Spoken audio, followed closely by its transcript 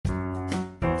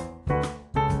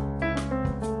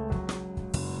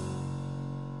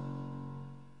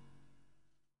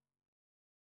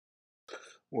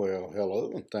Well,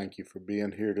 hello, and thank you for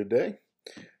being here today.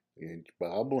 Get your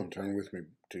Bible and turn with me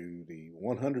to the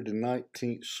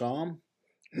 119th Psalm.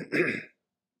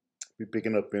 We're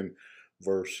picking up in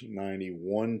verse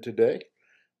 91 today.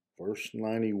 Verse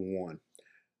 91.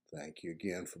 Thank you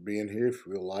again for being here. If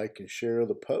you'll like and share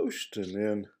the post, and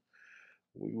then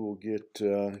we will get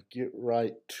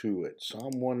right to it.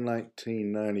 Psalm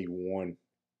 119:91.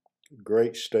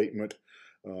 Great statement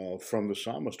from the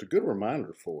psalmist. A good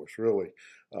reminder for us, really.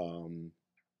 Um,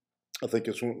 I think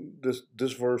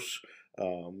this verse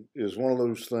is one of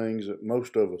those things that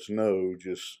most of us know.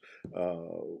 Just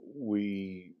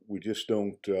we just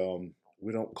don't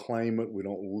we don't claim it. We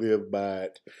don't live by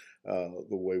it the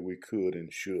way we could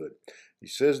and should. He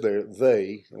says there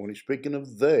they. And when he's speaking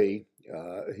of they,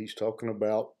 he's talking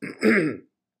about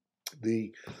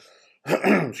the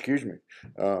excuse me,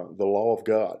 the law of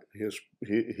God,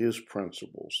 his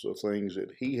principles, the things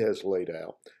that he has laid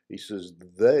out. He says,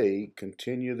 "They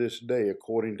continue this day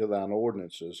according to thine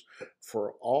ordinances,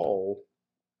 for all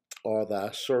are thy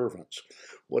servants."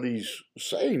 What he's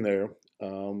saying there,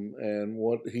 and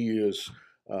what he is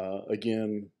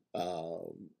again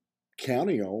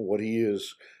counting on, what he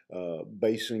is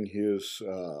basing his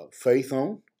faith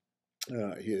on,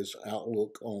 his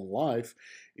outlook on life,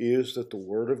 is that the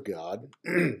Word of God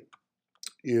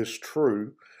is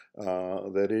true,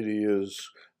 that it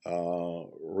is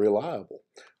reliable,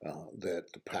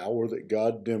 that the power that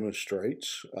God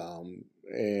demonstrates,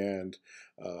 and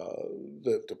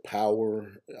that the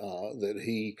power that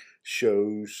He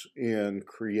shows in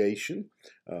creation,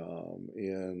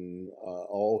 in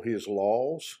all His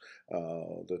laws,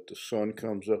 that the sun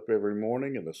comes up every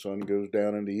morning and the sun goes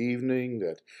down in the evening,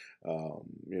 that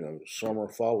summer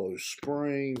follows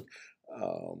spring.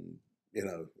 Um,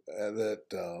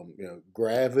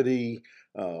 gravity,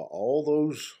 all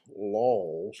those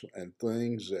laws and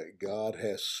things that God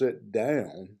has set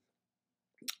down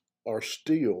are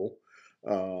still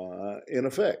in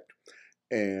effect.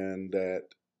 And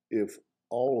that if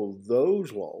all of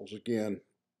those laws, again,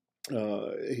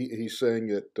 he's saying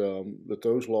that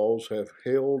those laws have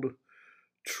held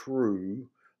true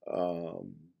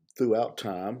um, throughout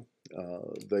time.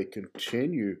 They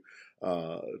continue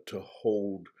to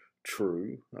hold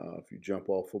true. If you jump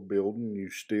off a building, you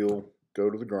still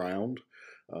go to the ground.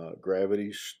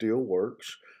 Gravity still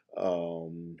works.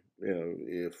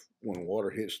 If when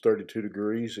water hits 32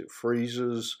 degrees, it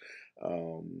freezes.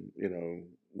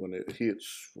 When it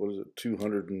hits, what is it,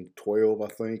 212, I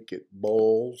think, it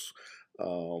boils.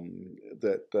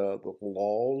 That the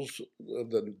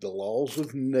laws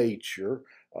of nature,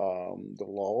 the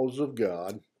laws of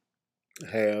God,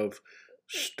 have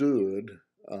stood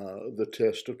the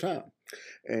test of time.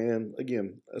 And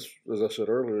again, as I said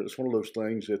earlier, it's one of those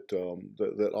things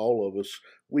that all of us,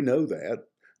 we know that.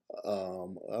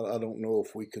 I don't know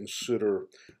if we consider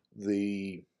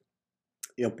the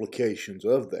implications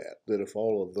of that, that if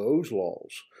all of those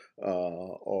laws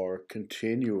are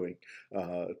continuing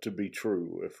to be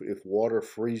true, if water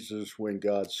freezes when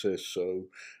God says so,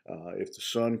 if the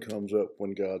sun comes up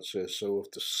when God says so, if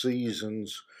the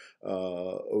seasons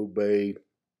obey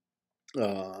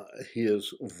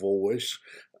his voice,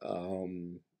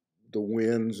 the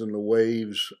winds and the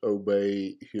waves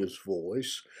obey his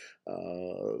voice,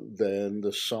 then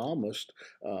the psalmist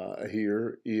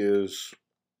here is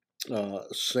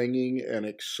singing and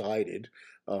excited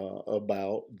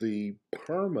about the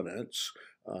permanence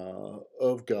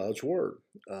of God's word,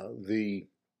 the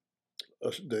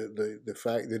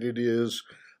fact that it is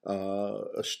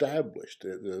established,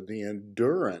 the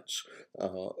endurance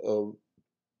of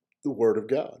the word of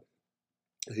God.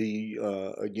 He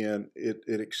again, it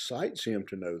excites him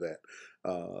to know that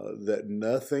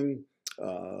nothing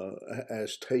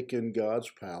has taken God's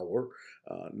power.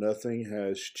 Nothing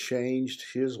has changed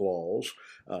His laws.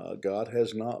 God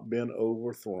has not been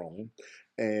overthrown.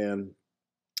 And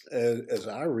as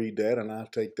I read that and I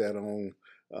take that on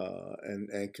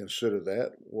and consider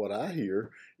that, what I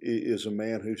hear is a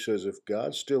man who says if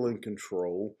God's still in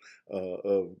control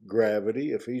of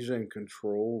gravity, if He's in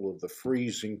control of the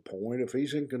freezing point, if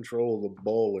He's in control of the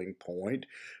boiling point,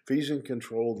 if He's in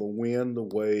control of the wind, the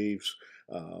waves,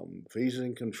 if He's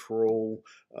in control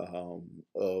of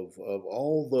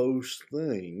all those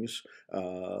things,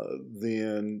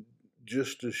 then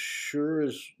just as sure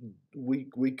as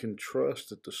we can trust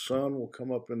that the sun will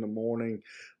come up in the morning,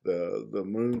 the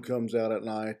moon comes out at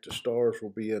night, the stars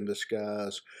will be in the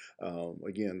skies.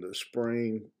 Again, the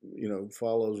spring,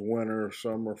 follows winter,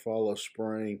 summer follows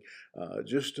spring.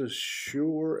 Just as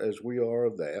sure as we are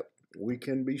of that, we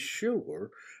can be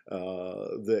sure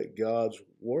that God's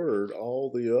Word,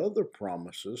 all the other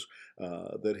promises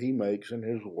that He makes in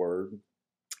His Word,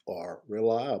 are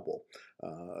reliable.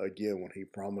 Again, when He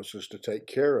promises to take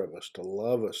care of us, to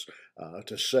love us,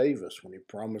 to save us, when He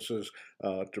promises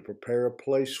to prepare a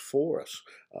place for us,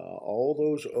 all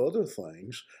those other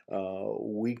things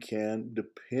we can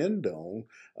depend on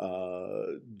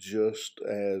just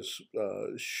as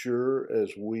sure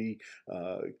as we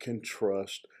can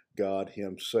trust God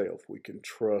Himself. We can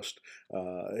trust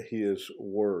His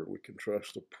Word. We can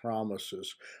trust the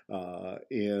promises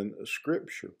in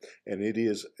Scripture. And it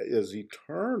is as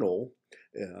eternal,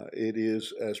 it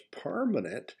is as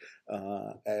permanent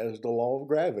as the law of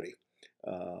gravity.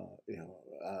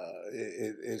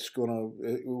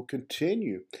 It will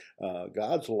continue.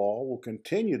 God's law will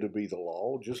continue to be the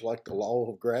law, just like the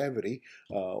law of gravity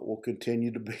will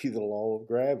continue to be the law of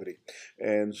gravity.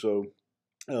 And so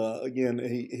again,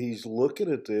 he's looking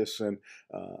at this, and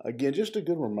again, just a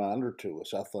good reminder to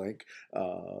us, I think,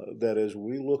 that as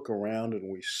we look around and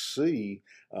we see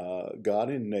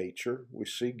God in nature, we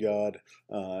see God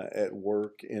at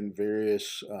work in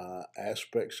various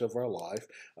aspects of our life,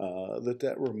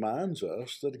 that reminds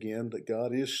us that, again, that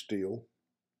God is still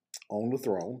on the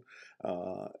throne,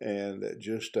 and that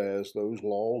just as those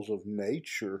laws of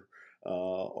nature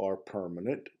are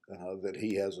permanent, that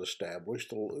He has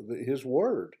established, His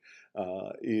Word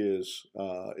is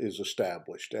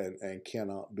established and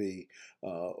cannot be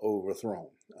overthrown.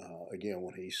 Again,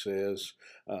 when He says,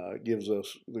 gives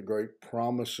us the great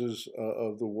promises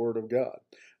of the Word of God.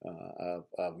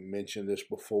 I've mentioned this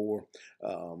before.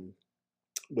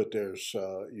 But there's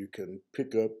you can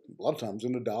pick up a lot of times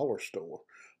in the dollar store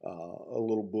a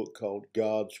little book called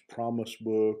God's Promise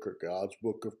Book or God's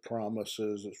Book of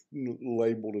Promises. It's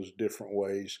labeled as different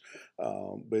ways,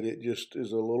 but it just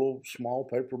is a little small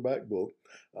paperback book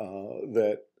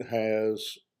that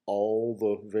has all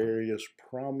the various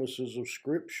promises of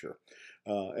Scripture.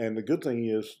 And the good thing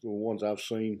is, the ones I've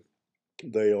seen,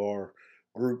 they are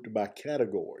grouped by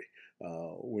category.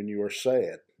 When you are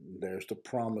sad, there's the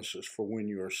promises for when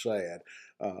you are sad.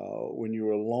 When you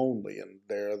are lonely, and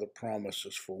there are the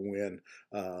promises for when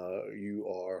you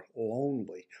are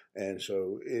lonely. And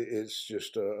so it's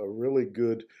just a really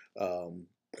good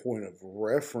point of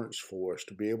reference for us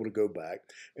to be able to go back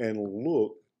and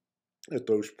look at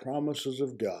those promises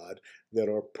of God that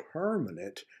are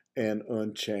permanent and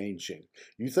unchanging.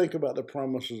 You think about the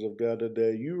promises of God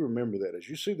today, you remember that. As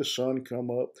you see the sun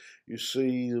come up, you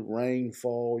see the rain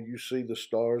fall, you see the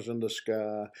stars in the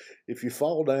sky. If you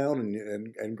fall down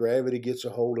and gravity gets a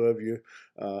hold of you,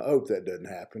 I hope that doesn't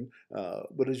happen.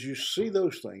 But as you see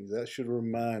those things, that should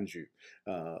remind you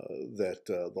that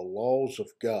the laws of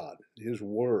God, His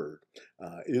Word,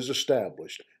 is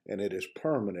established and it is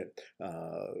permanent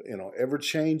in an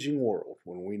ever-changing world.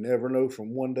 When we never know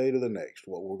from one day to the next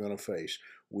what we're going to face,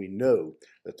 we know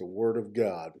that the Word of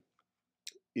God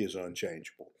is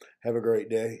unchangeable. Have a great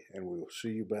day, and we will see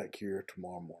you back here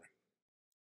tomorrow morning.